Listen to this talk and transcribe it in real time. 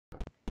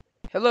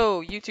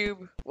Hello,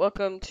 YouTube.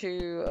 Welcome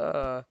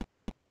to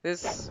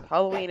this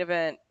Halloween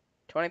event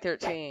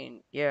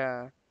 2013.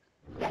 Yeah,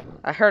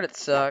 I heard it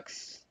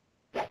sucks.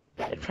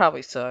 It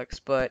probably sucks,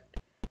 but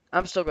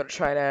I'm still gonna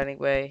try it out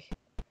anyway.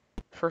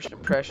 First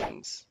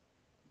impressions.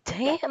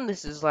 Damn,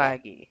 this is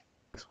laggy.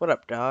 What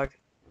up, dog?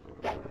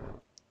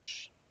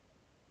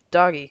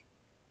 Doggy,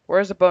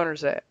 where's the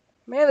boners at?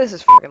 Man, this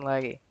is fucking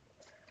laggy.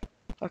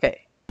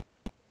 Okay.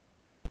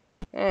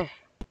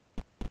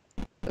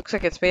 Looks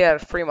like it's made out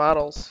of free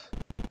models.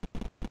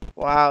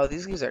 Wow,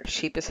 these games are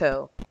cheap as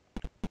hell.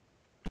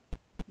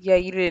 Yeah,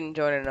 you didn't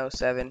join in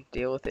 07.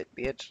 Deal with it,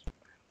 bitch.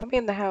 Let me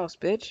in the house,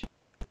 bitch.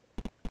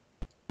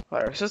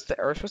 What, are we supposed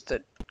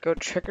to go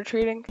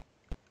trick-or-treating?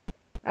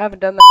 I haven't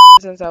done that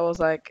since I was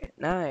like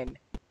 9.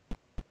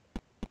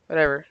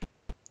 Whatever.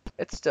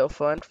 It's still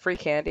fun. Free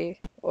candy.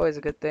 Always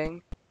a good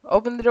thing.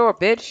 Open the door,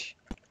 bitch.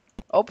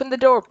 Open the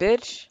door,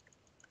 bitch.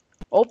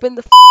 Open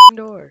the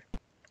door.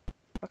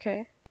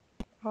 Okay.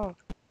 Oh.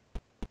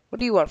 What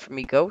do you want from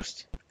me,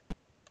 ghost?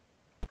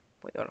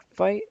 What, you want to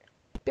fight?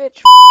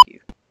 Bitch, you.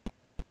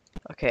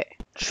 Okay.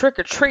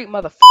 Trick-or-treat,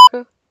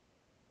 motherfucker.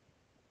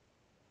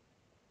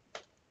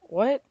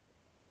 What?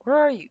 Where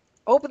are you?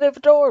 Open the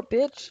door,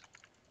 bitch.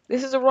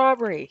 This is a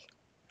robbery.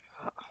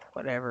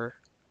 Whatever.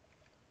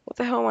 What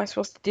the hell am I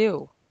supposed to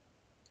do?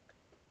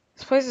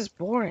 This place is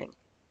boring.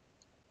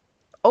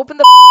 Open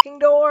the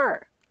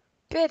door!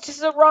 Bitch, this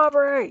is a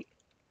robbery!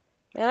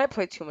 Man, I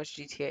played too much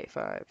GTA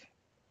 5.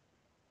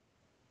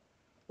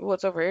 Ooh,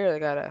 what's over here? They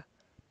got a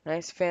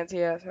nice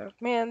fancy ass house.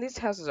 Man, these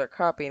houses are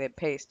copy and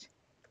paste.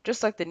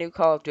 Just like the new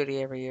Call of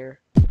Duty every year.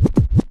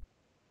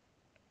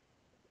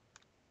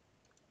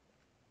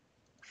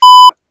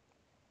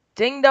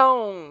 Ding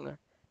dong!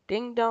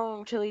 Ding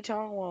dong, chili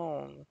chong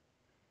wong.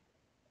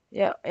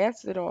 Yeah,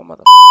 answer the door,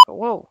 motherfucker.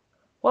 Whoa.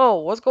 Whoa,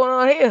 what's going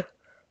on here?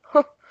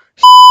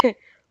 Shit.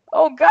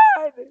 Oh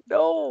god!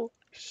 No!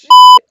 Shit!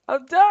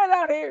 I'm dying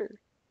out here!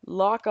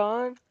 Lock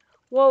on?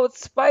 Whoa,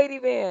 it's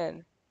Spidey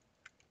Man!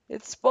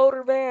 It's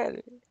Spoder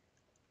Man!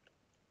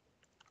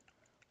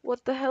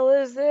 What the hell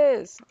is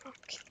this?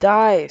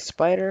 Die,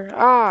 spider.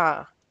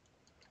 Ah!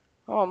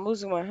 Oh, I'm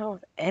losing my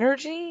health.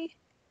 Energy?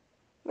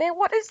 Man,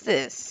 what is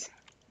this?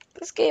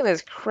 This game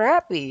is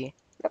crappy.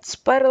 That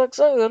spider looks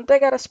ugly. Don't they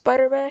got a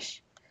spider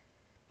mesh?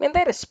 Man, they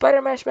had a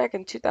spider mesh back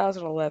in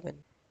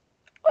 2011.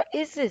 What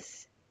is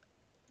this?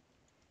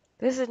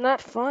 This is not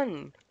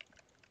fun.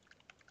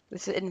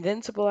 This is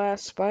invincible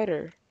ass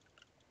spider.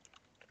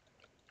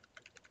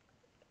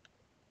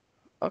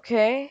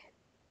 Okay.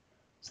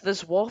 So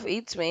this wolf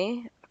eats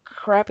me.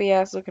 Crappy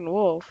ass looking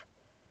wolf.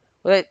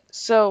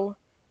 So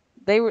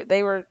they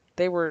were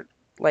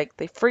like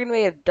they freaking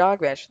made a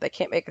dog mesh. They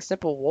can't make a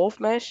simple wolf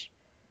mesh.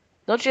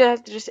 Don't you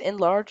have to just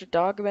enlarge a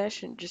dog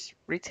mesh and just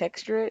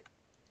retexture it?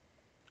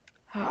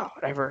 Oh,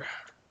 whatever.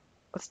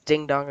 Let's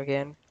ding dong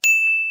again.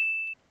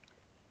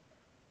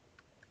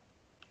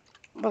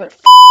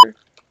 Motherfucker.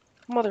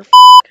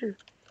 Motherfucker.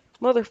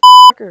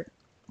 Motherfucker.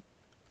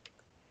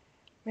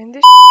 Man,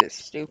 this is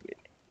stupid.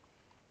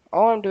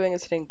 All I'm doing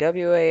is hitting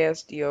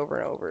WASD over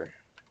and over.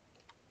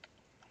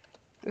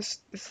 This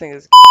thing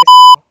is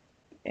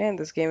and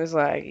this game is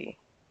laggy.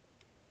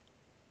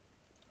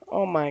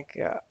 Oh my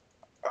god.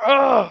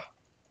 Ugh!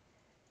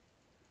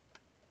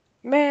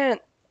 Man!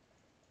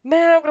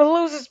 Man, I'm gonna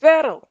lose this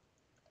battle!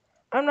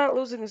 I'm not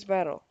losing this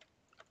battle.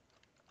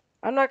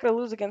 I'm not gonna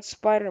lose against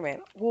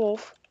Spider-Man.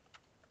 Wolf.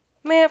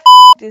 Man,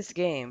 this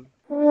game.